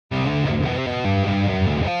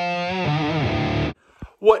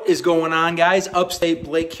What is going on, guys? Upstate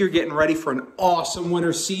Blake here, getting ready for an awesome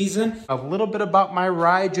winter season. A little bit about my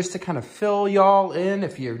ride just to kind of fill y'all in.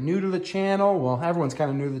 If you're new to the channel, well, everyone's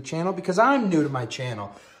kind of new to the channel because I'm new to my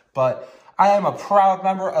channel. But I am a proud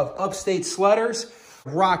member of Upstate Sledders,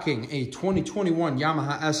 rocking a 2021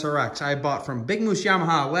 Yamaha SRX I bought from Big Moose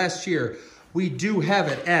Yamaha last year. We do have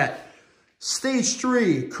it at Stage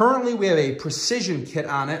 3. Currently, we have a precision kit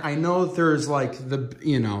on it. I know there's like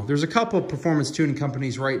there's a couple of performance tuning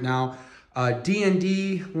companies right now.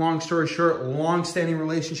 D&D, long story short, long-standing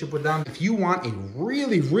relationship with them. If you want a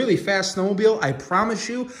really, really fast snowmobile, I promise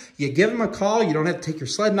you give them a call. You don't have to take your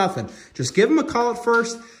sled, nothing. Just give them a call at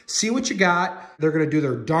first, see what you got. They're going to do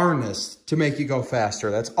their darndest to make you go faster.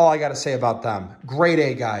 That's all I got to say about them. Grade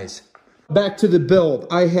A, guys. Back to the build.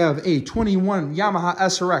 I have a 21 Yamaha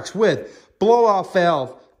SRX with blow-off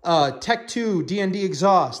valve, Tech 2 D&D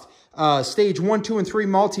exhaust, stage 1, 2, and 3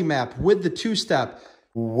 multi-map with the two-step.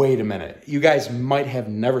 Wait a minute. You guys might have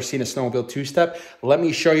never seen a snowmobile two-step. Let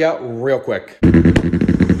me show you real quick.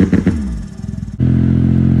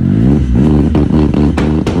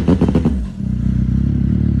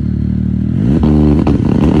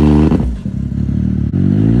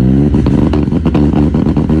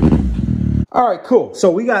 All right, cool.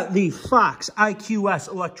 So we got the Fox IQS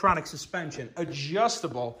electronic suspension,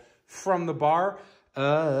 adjustable from the bar.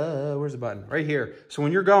 Where's the button? Right here. So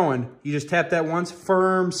when you're going, you just tap that once,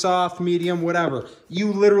 firm, soft, medium, whatever.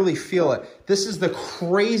 You literally feel it. This is the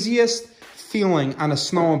craziest feeling on a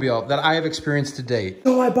snowmobile that I have experienced to date.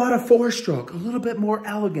 So I bought a 4-stroke, a little bit more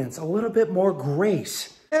elegance, a little bit more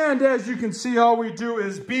grace. And as you can see, all we do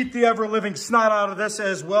is beat the ever-living snot out of this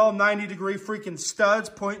as well. 90-degree freaking studs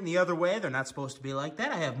pointing the other way. They're not supposed to be like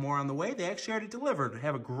that. I have more on the way. They actually already delivered. I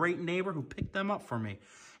have a great neighbor who picked them up for me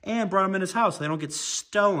and brought them in his house so they don't get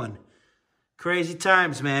stolen. Crazy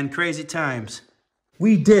times, man. Crazy times.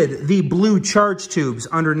 We did the blue charge tubes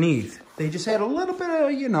underneath. They just had a little bit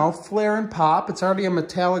of, flare and pop. It's already a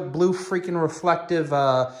metallic blue freaking reflective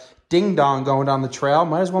ding-dong going down the trail.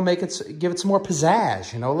 Might as well give it some more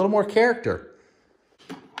pizzazz, a little more character.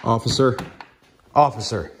 Officer,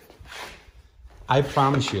 I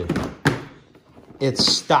promise you, it's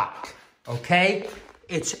stock, okay?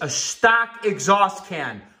 It's a stock exhaust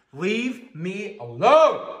can. Leave me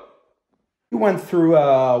alone. We went through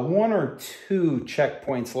 1 or 2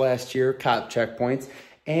 checkpoints last year, cop checkpoints.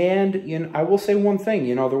 And, I will say one thing,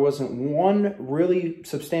 there wasn't one really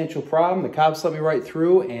substantial problem. The cops let me right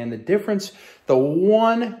through, and the difference, the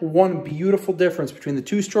one beautiful difference between the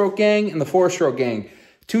 2-stroke gang and the 4-stroke gang.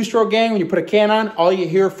 2-stroke gang, when you put a can on, all you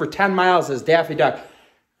hear for 10 miles is Daffy Duck.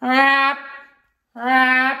 Rap,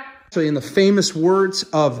 rap. So in the famous words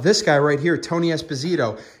of this guy right here, Tony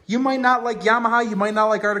Esposito, you might not like Yamaha, you might not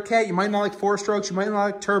like Arctic Cat, you might not like 4-strokes, you might not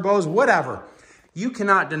like turbos, whatever. You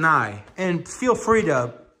cannot deny, and feel free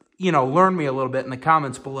to, learn me a little bit in the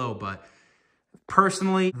comments below, but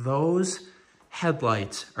personally, those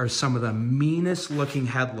headlights are some of the meanest looking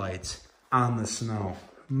headlights on the snow.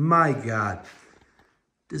 My God,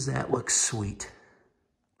 does that look sweet?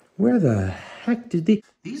 Where the heck did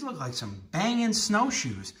these look like some banging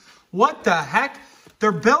snowshoes. What the heck?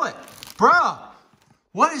 They're billet, bro.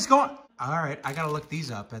 What is going? All right, I gotta look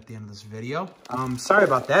these up at the end of this video. Sorry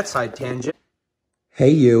about that side tangent.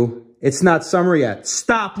 Hey you, it's not summer yet.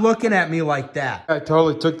 Stop looking at me like that. I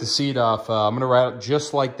totally took the seat off. I'm gonna ride it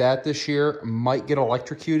just like that this year. Might get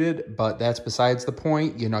electrocuted, but that's besides the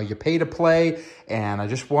point. You pay to play, and I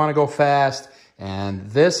just wanna go fast. And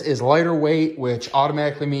this is lighter weight, which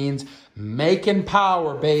automatically means making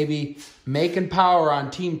power, baby. Making power on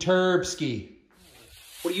Team Turbski.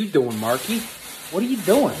 What are you doing, Marky? What are you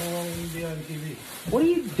doing? I don't want to be on TV. What are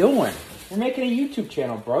you doing? We're making a YouTube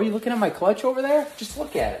channel, bro. You looking at my clutch over there? Just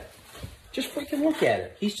look at it. Just freaking look at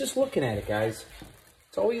it. He's just looking at it, guys.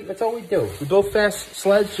 That's all we do. We build fast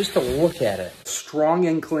sleds just to look at it. Strong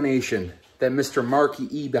inclination that Mr. Marky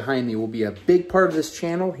E behind me will be a big part of this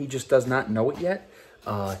channel. He just does not know it yet.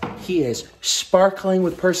 He is sparkling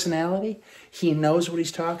with personality. He knows what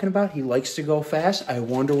he's talking about. He likes to go fast. I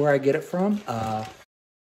wonder where I get it from.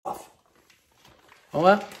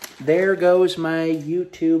 Well, there goes my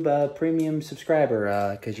YouTube premium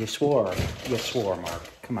subscriber, because you swore. You swore, Mark.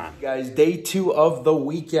 Come on. Guys, day 2 of the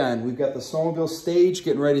weekend. We've got the snowmobile stage,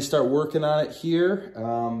 getting ready to start working on it here.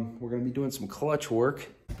 We're going to be doing some clutch work.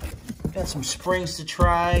 Got some springs to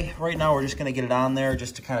try. Right now, we're just going to get it on there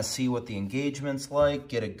just to kind of see what the engagement's like,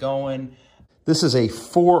 get it going. This is a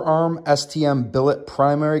 4-arm STM billet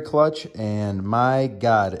primary clutch, and my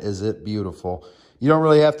God, is it beautiful. You don't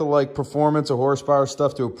really have to like performance or horsepower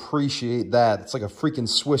stuff to appreciate that. It's like a freaking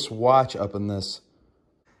Swiss watch up in this.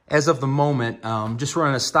 as of the moment, just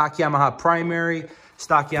running a stock Yamaha primary,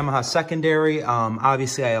 stock Yamaha secondary.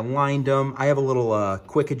 Obviously, I aligned them. I have a little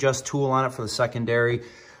quick adjust tool on it for the secondary.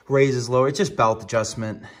 Raises, lower. It's just belt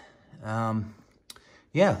adjustment.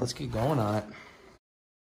 Yeah, let's get going on it.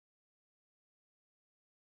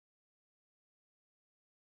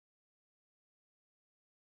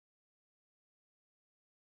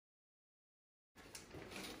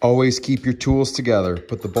 Always keep your tools together.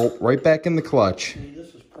 Put the bolt right back in the clutch. You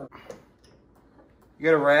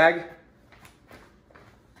got a rag?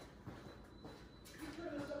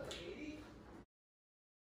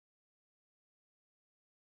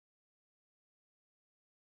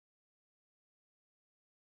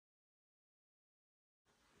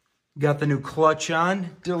 Got the new clutch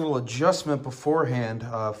on. Did a little adjustment beforehand.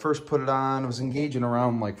 First put it on, was engaging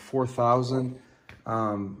around like 4,000.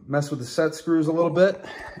 Messed with the set screws a little bit,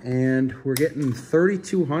 and we're getting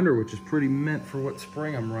 3,200, which is pretty mint for what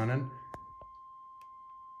spring I'm running.